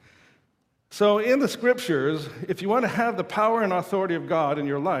So in the scriptures, if you want to have the power and authority of God in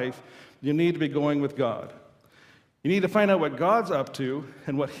your life, you need to be going with God. You need to find out what God's up to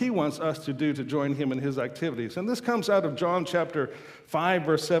and what he wants us to do to join him in his activities. And this comes out of John chapter 5,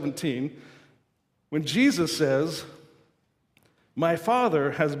 verse 17, when Jesus says, "My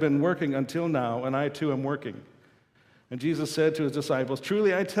Father has been working until now, and I too am working." And Jesus said to his disciples,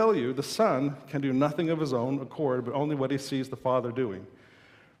 "Truly I tell you, the Son can do nothing of his own accord, but only what he sees the Father doing.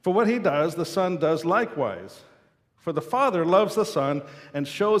 For what he does, the Son does likewise. For the Father loves the Son and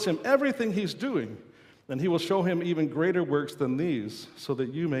shows him everything he's doing, and he will show him even greater works than these, so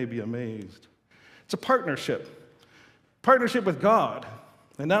that you may be amazed." It's a partnership with God.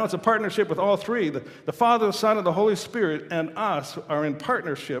 And now it's a partnership with all three. The Father, the Son, and the Holy Spirit and us are in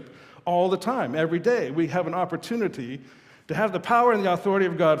partnership all the time, every day. We have an opportunity to have the power and the authority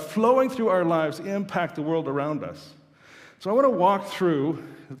of God flowing through our lives to impact the world around us. So I want to walk through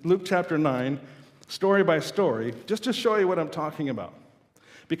Luke chapter 9, story by story, just to show you what I'm talking about.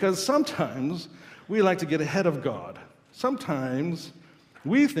 Because sometimes we like to get ahead of God. Sometimes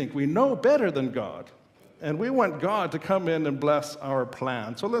we think we know better than God. And we want God to come in and bless our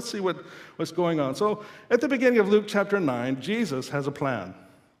plan. So let's see what's going on. So at the beginning of Luke chapter 9, Jesus has a plan.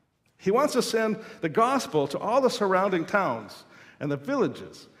 He wants to send the gospel to all the surrounding towns and the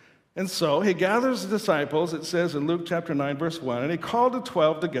villages. And so he gathers the disciples, it says in Luke chapter 9, verse 1, and he called the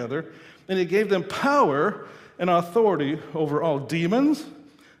 12 together, and he gave them power and authority over all demons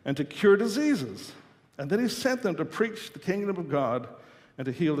and to cure diseases. And then he sent them to preach the kingdom of God and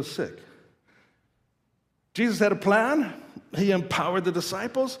to heal the sick. Jesus had a plan. He empowered the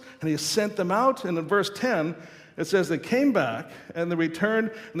disciples, and he sent them out. And in verse 10, it says they came back, and they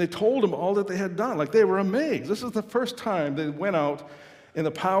returned, and they told him all that they had done. Like, they were amazed. This is the first time they went out in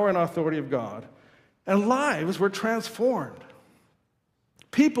the power and authority of God. And lives were transformed.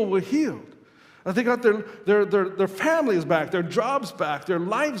 People were healed. They got their families back, their jobs back, their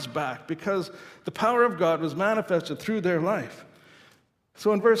lives back, because the power of God was manifested through their life.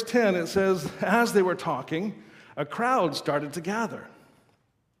 So in verse 10, it says, as they were talking, a crowd started to gather.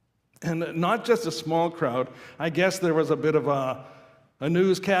 And not just a small crowd. I guess there was a bit of a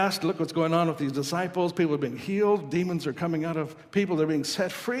newscast. Look what's going on with these disciples. People are being healed. Demons are coming out of people. They're being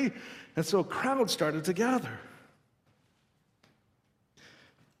set free. And so crowds started to gather.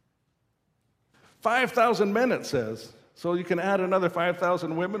 5,000 men, it says. So you can add another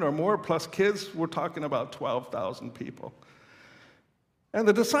 5,000 women or more, plus kids. We're talking about 12,000 people. And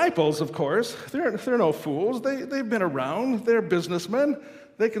the disciples, of course, they're no fools. They've been around. They're businessmen.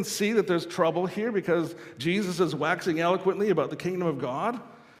 They can see that there's trouble here because Jesus is waxing eloquently about the kingdom of God.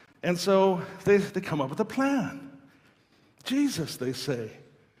 And so they come up with a plan. Jesus, they say,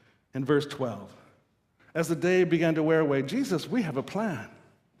 in verse 12. As the day began to wear away, Jesus, we have a plan.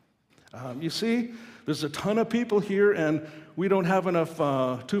 You see, there's a ton of people here, and we don't have enough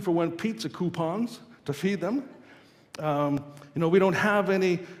 2-for-1 pizza coupons to feed them. We don't have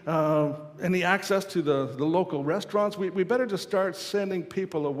any access to the local restaurants. We better just start sending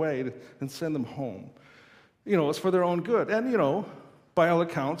people away and send them home. It's for their own good. And, by all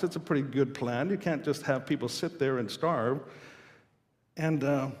accounts, it's a pretty good plan. You can't just have people sit there and starve. And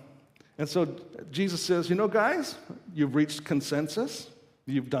so Jesus says, guys, you've reached consensus.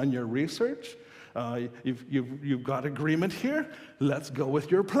 You've done your research. You've got agreement here. Let's go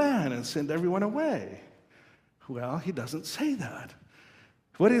with your plan and send everyone away. Well, he doesn't say that.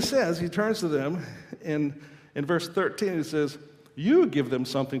 What he says, he turns to them in verse 13, he says, you give them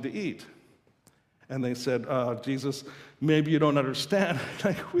something to eat. And they said, Jesus, maybe you don't understand.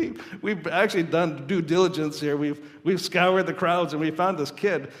 We've actually done due diligence here. We've scoured the crowds, and we found this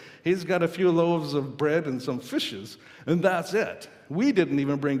kid. He's got a few loaves of bread and some fishes, and that's it. We didn't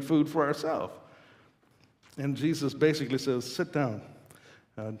even bring food for ourselves. And Jesus basically says, sit down.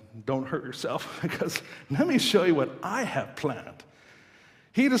 Don't hurt yourself, because let me show you what I have planned.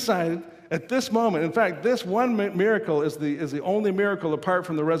 He decided at this moment, in fact, this one miracle is the only miracle apart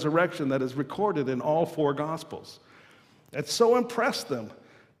from the resurrection that is recorded in all 4 Gospels. It so impressed them.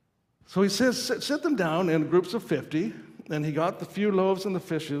 So he says, sit them down in groups of 50, and he got the few loaves and the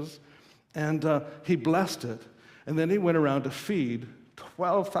fishes, and he blessed it, and then he went around to feed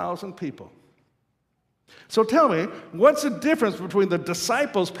 12,000 people. So tell me, what's the difference between the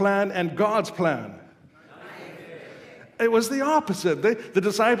disciples' plan and God's plan? It was the opposite. The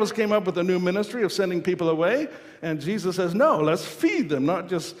disciples came up with a new ministry of sending people away, and Jesus says, no, let's feed them, not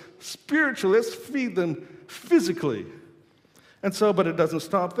just spiritually, let's feed them physically. And so, but it doesn't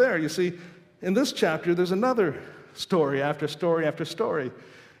stop there. You see, in this chapter, there's another story after story after story.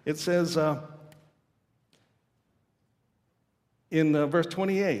 It says in verse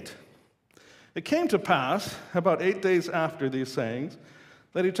 28, It came to pass, about 8 days after these sayings,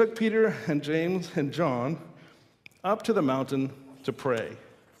 that he took Peter and James and John up to the mountain to pray.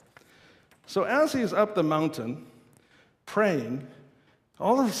 So as he's up the mountain praying,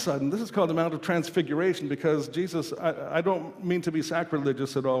 all of a sudden, this is called the Mount of Transfiguration because Jesus, I don't mean to be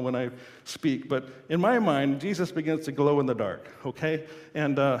sacrilegious at all when I speak, but in my mind, Jesus begins to glow in the dark, okay?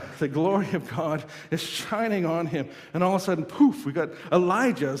 And the glory of God is shining on him. And all of a sudden, poof, we got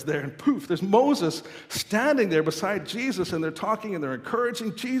Elijah's there, and poof, there's Moses standing there beside Jesus, and they're talking and they're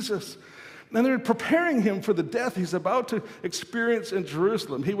encouraging Jesus. And they're preparing him for the death he's about to experience in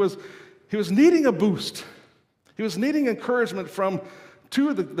Jerusalem. He was needing a boost. He was needing encouragement from two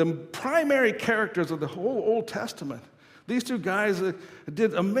of the primary characters of the whole Old Testament. These two guys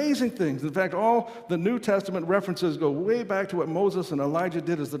did amazing things. In fact, all the New Testament references go way back to what Moses and Elijah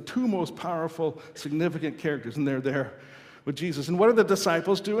did as the two most powerful, significant characters, and they're there with Jesus. And what are the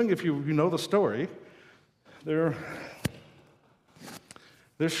disciples doing? If you know the story, they're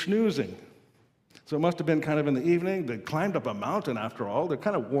schnoozing. So it must have been kind of in the evening. They climbed up a mountain after all. They're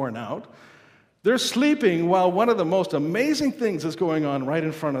kind of worn out. They're sleeping while one of the most amazing things is going on right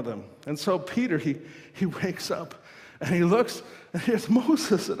in front of them. And so Peter, he wakes up and he looks, and here's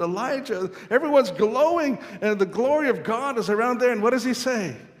Moses and Elijah. Everyone's glowing, and the glory of God is around there. And what does he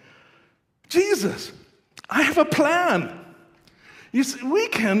say? Jesus, I have a plan. You see, we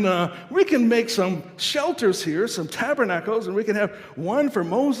can make some shelters here, some tabernacles, and we can have one for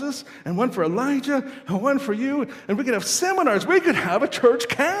Moses and one for Elijah and one for you. And we could have seminars. We could have a church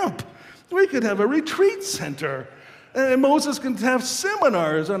camp. We could have a retreat center. And Moses can have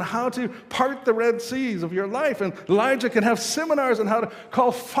seminars on how to part the Red Seas of your life. And Elijah can have seminars on how to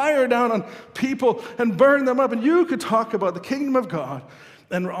call fire down on people and burn them up. And you could talk about the kingdom of God.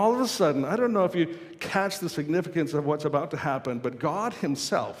 And all of a sudden, I don't know if you catch the significance of what's about to happen, but God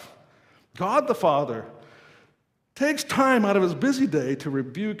himself, God the Father, takes time out of his busy day to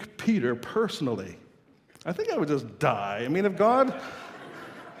rebuke Peter personally. I think I would just die. I mean, if God...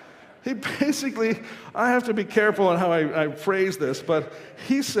 He basically, I have to be careful on how I phrase this, but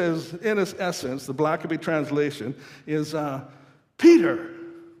he says, in his essence, the Blackaby translation is, Peter,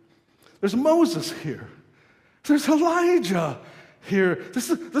 there's Moses here. There's Elijah here. There's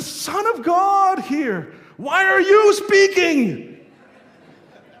the Son of God here. Why are you speaking?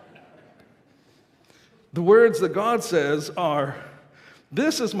 The words that God says are,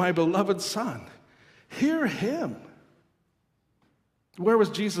 this is my beloved Son. Hear him. Where was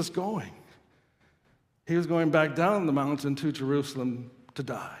Jesus going? He was going back down the mountain to Jerusalem to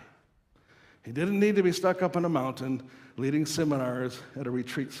die. He didn't need to be stuck up on a mountain leading seminars at a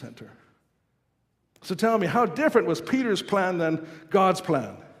retreat center. So tell me, how different was Peter's plan than God's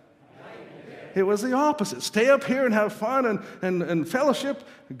plan? It was the opposite. Stay up here and have fun and fellowship,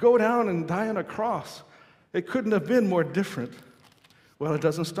 and go down and die on a cross. It couldn't have been more different. Well, it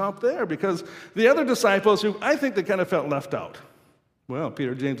doesn't stop there, because the other disciples, who I think they kind of felt left out. Well,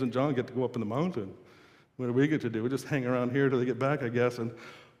 Peter, James, and John get to go up in the mountain. What do we get to do? We just hang around here till they get back, I guess. And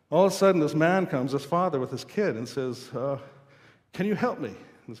all of a sudden, this man comes, this father with his kid, and says, can you help me?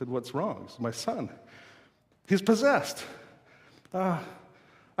 And I said, what's wrong? It's my son. He's possessed. I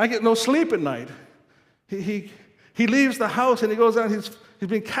get no sleep at night. He leaves the house and he goes out. He's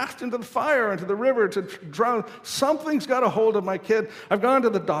being cast into the fire, into the river to drown. Something's got a hold of my kid. I've gone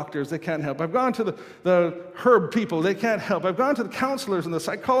to the doctors. They can't help. I've gone to the herb people. They can't help. I've gone to the counselors and the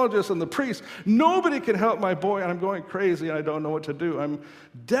psychologists and the priests. Nobody can help my boy, and I'm going crazy, and I don't know what to do. I'm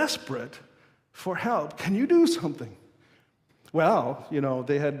desperate for help. Can you do something? Well,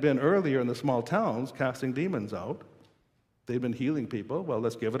 they had been earlier in the small towns casting demons out. They'd been healing people. Well,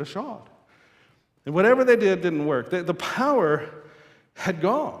 let's give it a shot. And whatever they did didn't work. The power had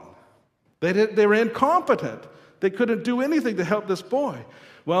gone. They were incompetent. They couldn't do anything to help this boy.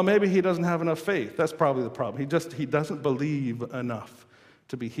 Well, maybe he doesn't have enough faith. That's probably the problem. He doesn't believe enough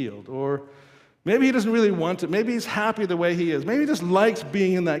to be healed. Or maybe he doesn't really want it. Maybe he's happy the way he is. Maybe he just likes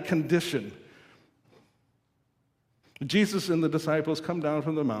being in that condition. Jesus and the disciples come down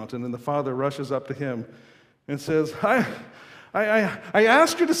from the mountain, and the Father rushes up to him and says, I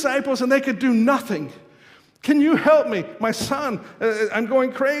asked your disciples, and they could do nothing. Can you help me? My son, I'm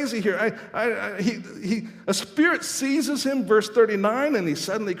going crazy here. A spirit seizes him, verse 39, and he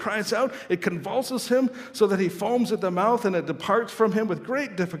suddenly cries out. It convulses him so that he foams at the mouth, and it departs from him with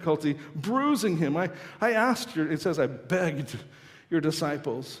great difficulty, bruising him. I asked you, it says, I begged your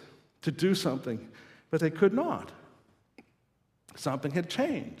disciples to do something, but they could not. Something had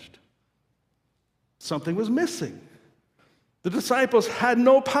changed. Something was missing. The disciples had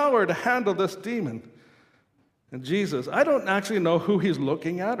no power to handle this demon. And Jesus, I don't actually know who he's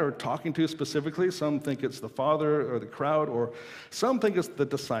looking at or talking to specifically. Some think it's the Father or the crowd, or some think it's the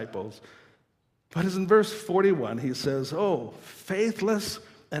disciples. But as in verse 41, he says, "Oh, faithless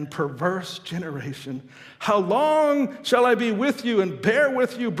and perverse generation, how long shall I be with you and bear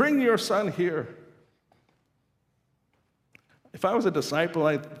with you? Bring your son here." If I was a disciple,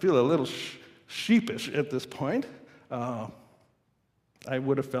 I'd feel a little sheepish at this point. I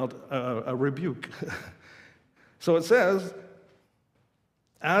would have felt a rebuke. So it says,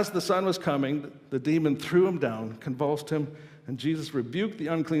 as the son was coming, the demon threw him down, convulsed him, and Jesus rebuked the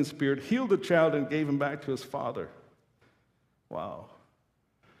unclean spirit, healed the child, and gave him back to his father. Wow.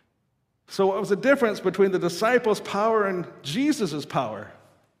 So what was the difference between the disciples' power and Jesus' power?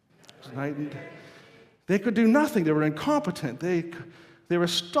 Right? They could do nothing. They were incompetent. They were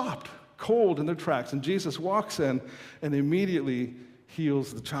stopped cold in their tracks. And Jesus walks in and immediately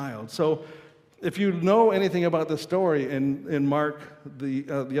heals the child. So if you know anything about the story in Mark, the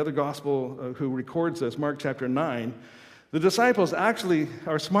other gospel who records this, Mark chapter 9, the disciples actually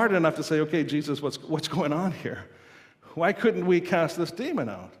are smart enough to say, "Okay, Jesus, what's going on here? Why couldn't we cast this demon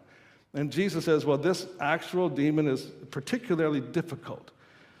out?" And Jesus says, "Well, this actual demon is particularly difficult.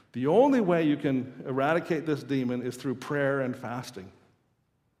 The only way you can eradicate this demon is through prayer and fasting."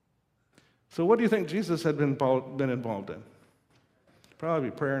 So what do you think Jesus had been involved in?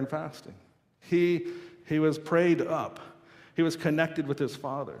 Probably prayer and fasting. He was prayed up. He was connected with his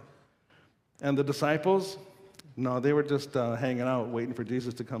Father. And the disciples, no, they were just hanging out, waiting for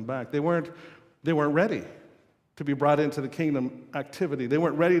Jesus to come back. They weren't ready to be brought into the kingdom activity. They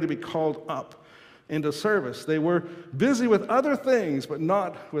weren't ready to be called up into service. They were busy with other things, but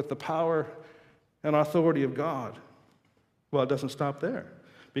not with the power and authority of God. Well, it doesn't stop there,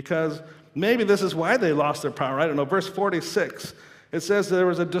 because maybe this is why they lost their power. I don't know. Verse 46, it says there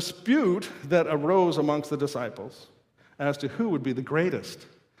was a dispute that arose amongst the disciples as to who would be the greatest.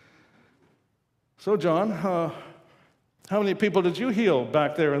 So, John, how many people did you heal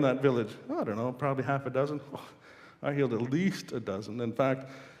back there in that village? I don't know, probably half a dozen. I healed at least a dozen. In fact,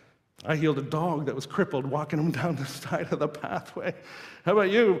 I healed a dog that was crippled, walking him down the side of the pathway. How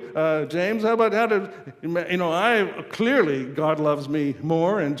about you, James? Clearly God loves me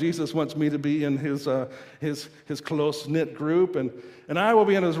more, and Jesus wants me to be in his close-knit group, and I will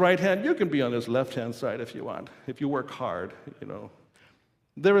be on his right hand. You can be on his left-hand side if you want, if you work hard,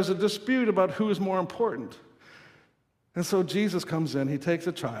 There is a dispute about who is more important. And so Jesus comes in, he takes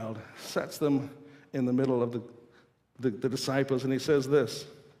a child, sets them in the middle of the disciples, and he says this: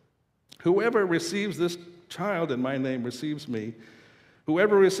 "Whoever receives this child in my name receives me.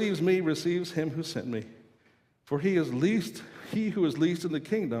 Whoever receives me receives him who sent me. For he who is least in the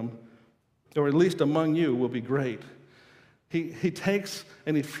kingdom, or at least among you, will be great." He takes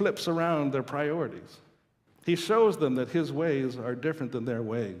and he flips around their priorities. He shows them that his ways are different than their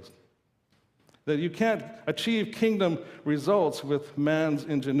ways. That you can't achieve kingdom results with man's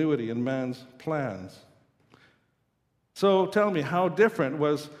ingenuity and man's plans. So tell me, how different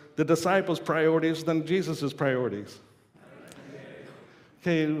was the disciples' priorities than Jesus' priorities?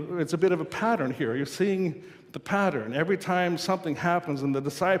 Okay, it's a bit of a pattern here. You're seeing the pattern. Every time something happens and the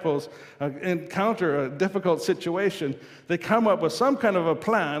disciples encounter a difficult situation, they come up with some kind of a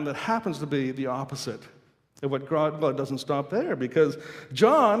plan that happens to be the opposite of what God. Well, it doesn't stop there, because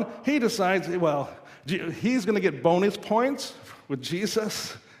John, he decides, well, he's going to get bonus points with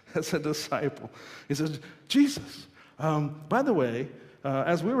Jesus as a disciple. He says, "Jesus, by the way,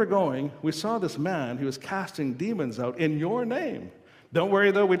 as we were going, we saw this man who was casting demons out in your name. Don't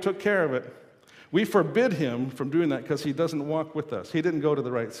worry, though, we took care of it. We forbid him from doing that because he doesn't walk with us. He didn't go to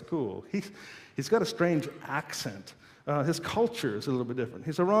the right school. He's got a strange accent. His culture is a little bit different.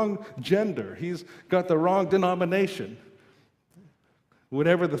 He's the wrong gender. He's got the wrong denomination.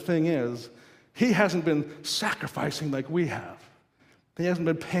 Whatever the thing is, he hasn't been sacrificing like we have. He hasn't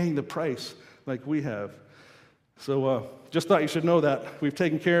been paying the price like we have. So just thought you should know that. We've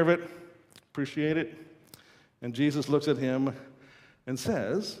taken care of it. Appreciate it." And Jesus looks at him and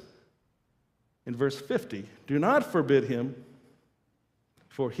says, in verse 50, "Do not forbid him,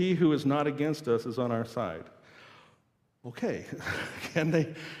 for he who is not against us is on our side." Okay, can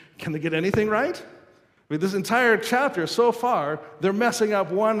they get anything right? I mean, this entire chapter so far, they're messing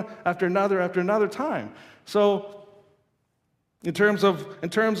up one after another time. So in terms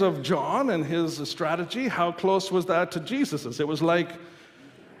of John and his strategy, how close was that to Jesus's? It was like,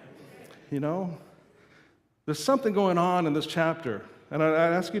 there's something going on in this chapter. And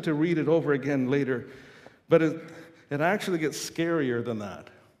I'd ask you to read it over again later. But it actually gets scarier than that.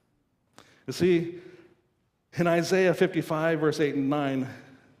 You see, in Isaiah 55, verse 8 and 9,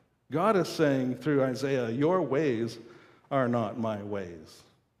 God is saying through Isaiah, your ways are not my ways.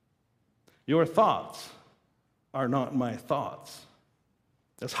 Your thoughts are not my thoughts.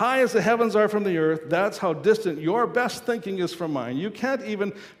 As high as the heavens are from the earth, that's how distant your best thinking is from mine. You can't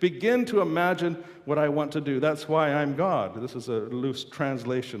even begin to imagine what I want to do. That's why I'm God. This is a loose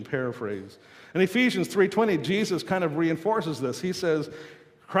translation, paraphrase. In Ephesians 3:20, Jesus kind of reinforces this. He says,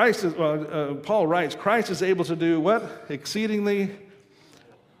 Paul writes, Christ is able to do what? Exceedingly,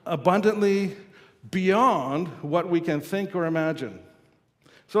 abundantly, beyond what we can think or imagine.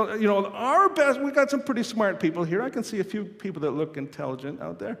 So, our best, we've got some pretty smart people here. I can see a few people that look intelligent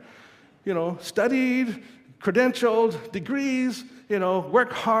out there. Studied, credentialed, degrees,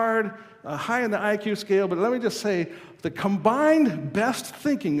 work hard, high in the IQ scale. But let me just say, the combined best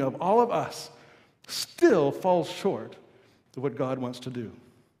thinking of all of us still falls short of what God wants to do.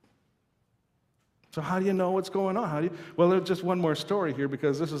 So how do you know what's going on? Well, there's just one more story here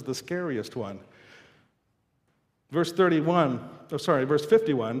because this is the scariest one. Verse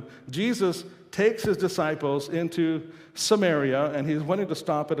 51, Jesus takes his disciples into Samaria, and he's wanting to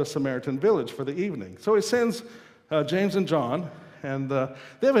stop at a Samaritan village for the evening. So he sends James and John, and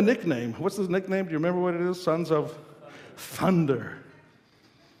they have a nickname. What's the nickname? Do you remember what it is? Sons of Thunder.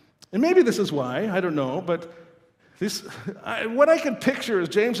 And maybe this is why, I don't know, but what I can picture is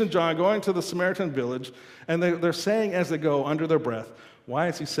James and John going to the Samaritan village, and they're saying as they go under their breath, why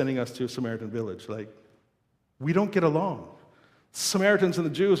is he sending us to a Samaritan village? We don't get along. Samaritans and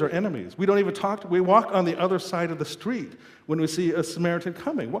the Jews are enemies. We don't even talk. We walk on the other side of the street when we see a Samaritan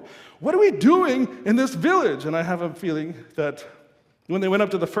coming. What are we doing in this village? And I have a feeling that when they went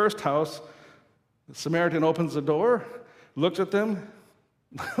up to the first house, the Samaritan opens the door, looks at them,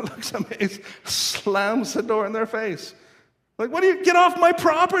 looks amazed, slams the door in their face. Get off my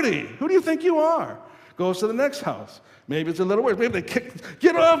property. Who do you think you are? Goes to the next house. Maybe it's a little worse. Maybe they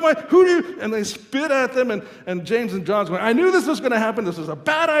get off my, who do you? And they spit at them, and James and John's going, I knew this was going to happen. This was a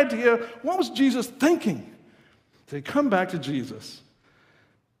bad idea. What was Jesus thinking? They come back to Jesus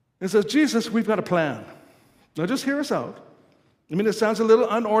and says, Jesus, we've got a plan. Now just hear us out. I mean, it sounds a little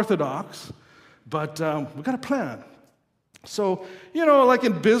unorthodox, but we've got a plan. So, like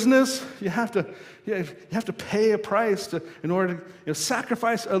in business, you have to pay a price in order to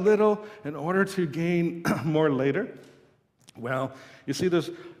sacrifice a little in order to gain more later. Well, you see, there's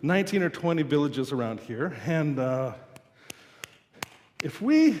 19 or 20 villages around here, and if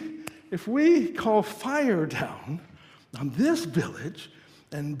we call fire down on this village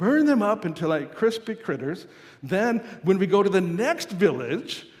and burn them up into like crispy critters, then when we go to the next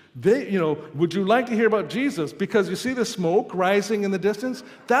village, would you like to hear about Jesus? Because you see the smoke rising in the distance?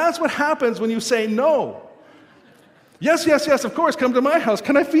 That's what happens when you say no. Yes, yes, yes, of course, come to my house.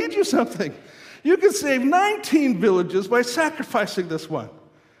 Can I feed you something? You can save 19 villages by sacrificing this one.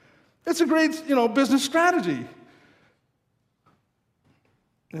 It's a great, business strategy.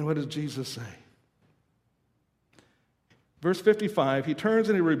 And what does Jesus say? Verse 55, he turns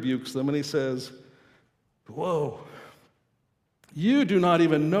and he rebukes them and he says, whoa, you do not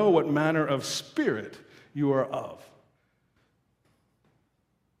even know what manner of spirit you are of.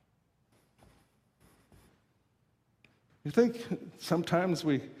 You think sometimes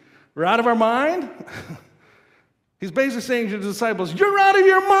we're out of our mind? He's basically saying to the disciples, you're out of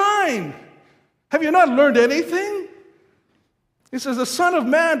your mind. Have you not learned anything? He says, the Son of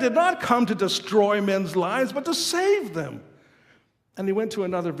Man did not come to destroy men's lives, but to save them. And he went to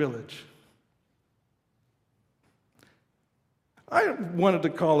another village. I wanted to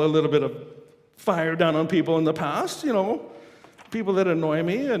call a little bit of fire down on people in the past, people that annoy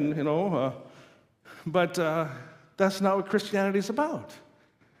me, but that's not what Christianity is about.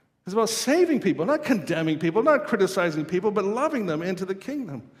 It's about saving people, not condemning people, not criticizing people, but loving them into the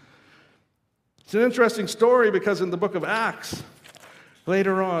kingdom. It's an interesting story because in the book of Acts,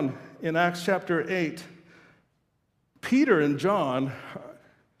 later on in Acts chapter 8, Peter and John,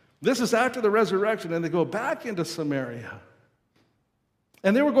 this is after the resurrection, and they go back into Samaria.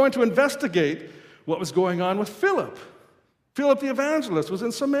 And they were going to investigate what was going on with Philip. Philip the evangelist was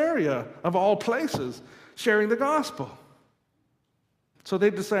in Samaria, of all places, sharing the gospel. So they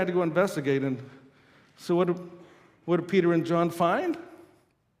decided to go investigate. And so what did Peter and John find?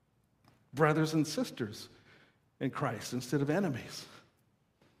 Brothers and sisters in Christ instead of enemies.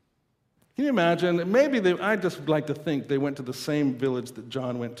 Can you imagine? I just like to think they went to the same village that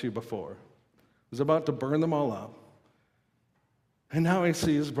John went to before. He was about to burn them all up. And now he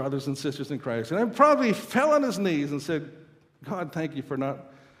sees brothers and sisters in Christ. And I probably fell on his knees and said, God, thank you for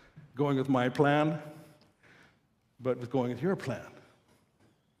not going with my plan, but with going with your plan.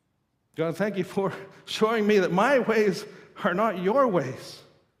 God, thank you for showing me that my ways are not your ways.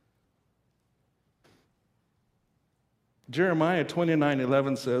 Jeremiah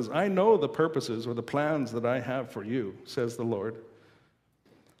 29:11 says, I know the purposes or the plans that I have for you, says the Lord.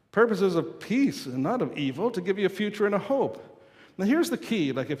 Purposes of peace and not of evil, to give you a future and a hope. Now here's the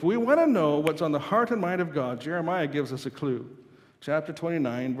key. Like if we want to know what's on the heart and mind of God, Jeremiah gives us a clue. Chapter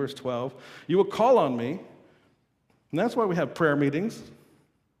 29, verse 12. You will call on me. And that's why we have prayer meetings.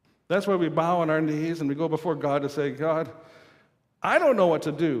 That's why we bow on our knees and we go before God to say, God, I don't know what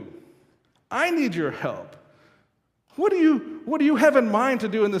to do. I need your help. What do you have in mind to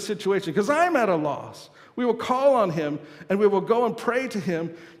do in this situation? Because I'm at a loss. We will call on him and we will go and pray to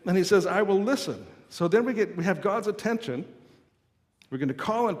him. And he says, I will listen. So then we have God's attention. We're going to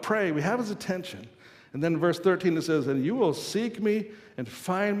call and pray. We have his attention. And then in verse 13 it says, and you will seek me and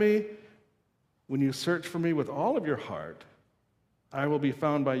find me when you search for me with all of your heart. I will be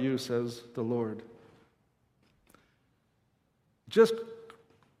found by you, says the Lord. Just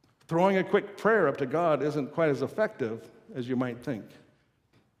throwing a quick prayer up to God isn't quite as effective as you might think.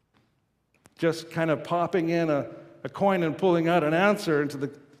 Just kind of popping in a coin and pulling out an answer into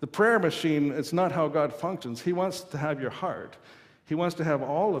the prayer machine, it's not how God functions. He wants to have your heart. He wants to have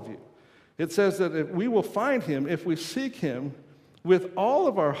all of you. It says that if we will find him if we seek him with all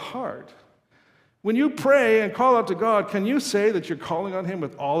of our heart. When you pray and call out to God, can you say that you're calling on him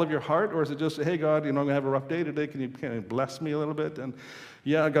with all of your heart? Or is it just, hey, God, I'm going to have a rough day today. Can you bless me a little bit? And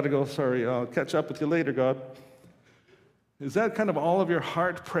yeah, I got to go. Sorry, I'll catch up with you later, God. Is that kind of all of your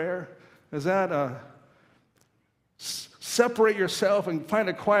heart prayer? Is that separate yourself and find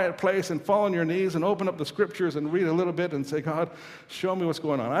a quiet place and fall on your knees and open up the scriptures and read a little bit and say, God, show me what's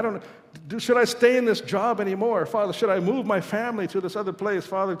going on. Should I stay in this job anymore? Father, should I move my family to this other place?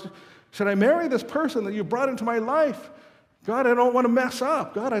 Father, should I marry this person that you brought into my life? God, I don't want to mess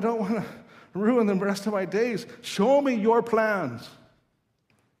up. God, I don't want to ruin the rest of my days. Show me your plans.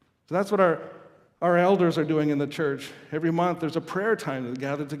 So that's what our elders are doing in the church. Every month there's a prayer time that they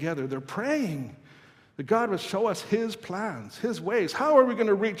gather together. They're praying that God would show us his plans, his ways. How are we going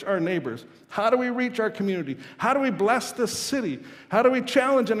to reach our neighbors? How do we reach our community? How do we bless this city? How do we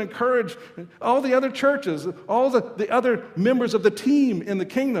challenge and encourage all the other churches, all the other members of the team in the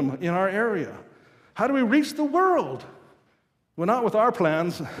kingdom in our area? How do we reach the world? Well, not with our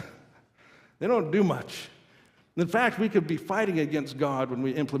plans. They don't do much. In fact, we could be fighting against God when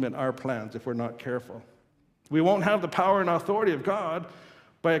we implement our plans if we're not careful. We won't have the power and authority of God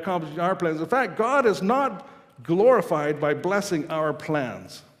by accomplishing our plans. In fact, God is not glorified by blessing our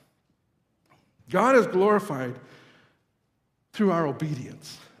plans. God is glorified through our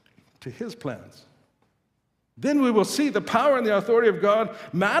obedience to his plans. Then we will see the power and the authority of God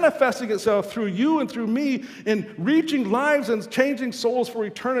manifesting itself through you and through me in reaching lives and changing souls for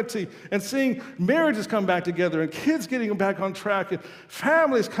eternity and seeing marriages come back together and kids getting back on track and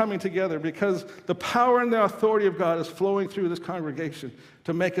families coming together because the power and the authority of God is flowing through this congregation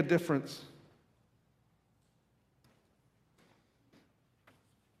to make a difference.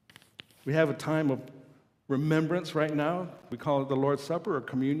 We have a time of remembrance right now. We call it the Lord's Supper or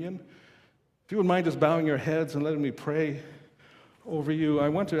communion. If you would mind just bowing your heads and letting me pray over you, I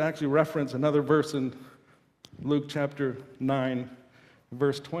want to actually reference another verse in Luke chapter 9,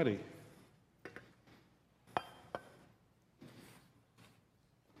 verse 20.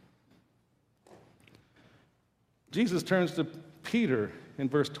 Jesus turns to Peter in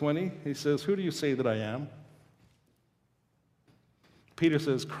verse 20. He says, "Who do you say that I am?" Peter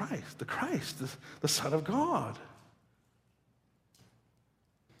says, Christ, the Son of God.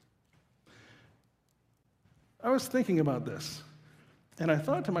 I was thinking about this, and I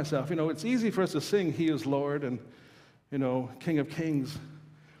thought to myself, it's easy for us to sing, He is Lord, and, King of Kings,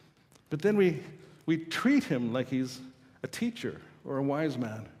 but then we treat Him like He's a teacher or a wise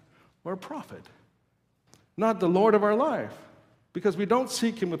man or a prophet, not the Lord of our life, because we don't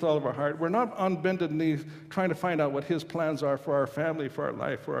seek Him with all of our heart. We're not on bended knees trying to find out what His plans are for our family, for our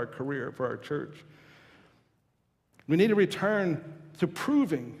life, for our career, for our church. We need to return to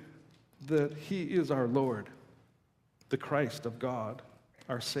proving that He is our Lord, the Christ of God,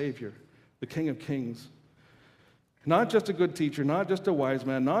 our Savior, the King of Kings. Not just a good teacher, not just a wise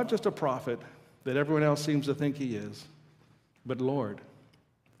man, not just a prophet that everyone else seems to think He is, but Lord.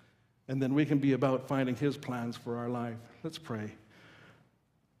 And then we can be about finding His plans for our life. Let's pray.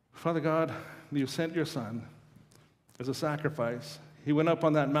 Father God, You sent Your Son as a sacrifice. He went up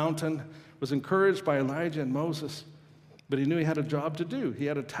on that mountain, was encouraged by Elijah and Moses, but He knew He had a job to do. He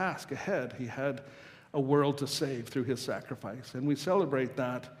had a task ahead. He had a world to save through His sacrifice. And we celebrate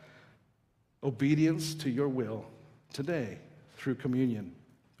that obedience to Your will today through communion.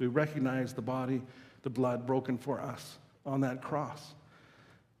 We recognize the body, the blood broken for us on that cross.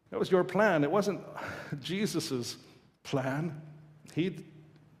 That was Your plan. It wasn't Jesus's plan, he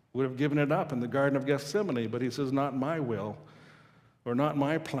would have given it up in the Garden of Gethsemane, but he says, not my will or not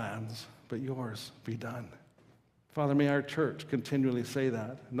my plans, but yours be done. Father, may our church continually say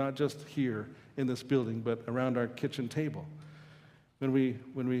that, not just here in this building, but around our kitchen table. When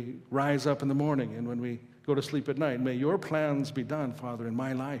we rise up in the morning and when we go to sleep at night, may your plans be done, Father, in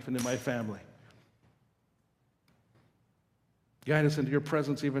my life and in my family. Guide us into your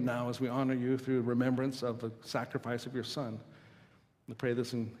presence even now as we honor you through remembrance of the sacrifice of your Son. I pray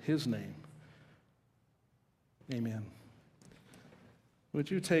this in his name. Amen. Would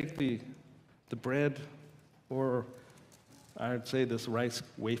you take the bread, or I'd say this rice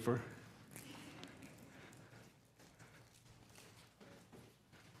wafer,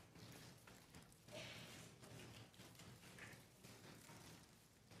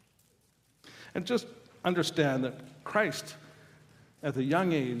 and just understand that Christ, at a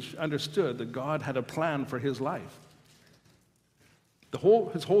young age, understood that God had a plan for his life.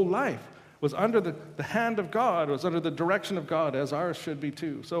 His whole life was under the hand of God, was under the direction of God, as ours should be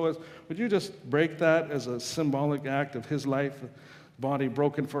too. So would you just break that as a symbolic act of his life, body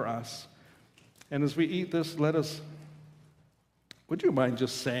broken for us? And as we eat this, would you mind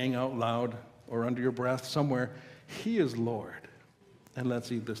just saying out loud or under your breath somewhere, he is Lord, and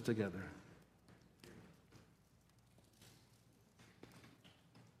let's eat this together.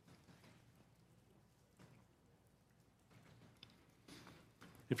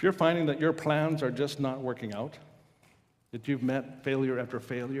 If you're finding that your plans are just not working out, that you've met failure after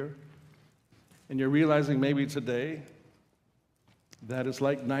failure, and you're realizing maybe today that it's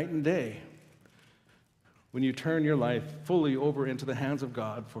like night and day when you turn your life fully over into the hands of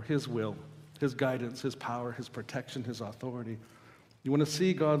God for his will, his guidance, his power, his protection, his authority. You want to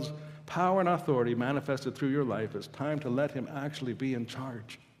see God's power and authority manifested through your life. It's time to let him actually be in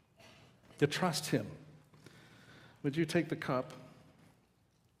charge, to trust him. Would you take the cup?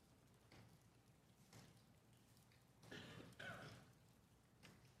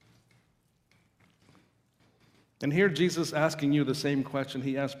 And here Jesus asking you the same question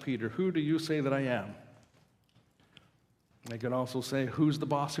he asked Peter, who do you say that I am? They could also say, who's the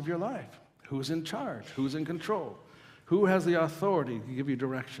boss of your life? Who's in charge? Who's in control? Who has the authority to give you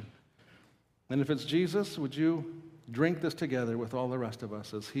direction? And if it's Jesus, would you drink this together with all the rest of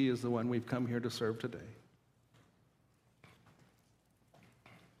us, as he is the one we've come here to serve today?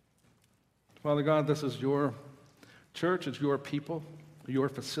 Father God, this is your church, it's your people, your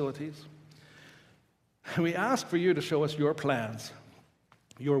facilities. And we ask for you to show us your plans,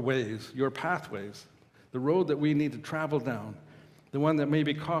 your ways, your pathways, the road that we need to travel down, the one that may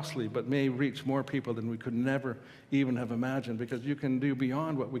be costly but may reach more people than we could never even have imagined, because you can do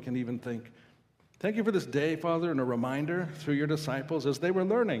beyond what we can even think. Thank you for this day, Father, and a reminder through your disciples as they were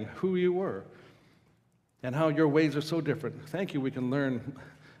learning who you were and how your ways are so different. Thank you, we can learn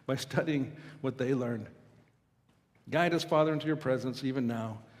by studying what they learned. Guide us, Father, into your presence even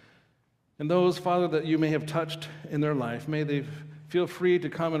now. And those, Father, that you may have touched in their life, may they feel free to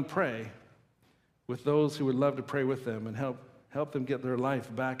come and pray with those who would love to pray with them and help them get their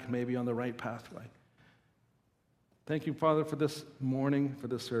life back maybe on the right pathway. Thank you, Father, for this morning, for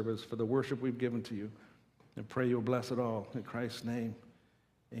this service, for the worship we've given to you. And pray you'll bless it all. In Christ's name,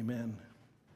 amen.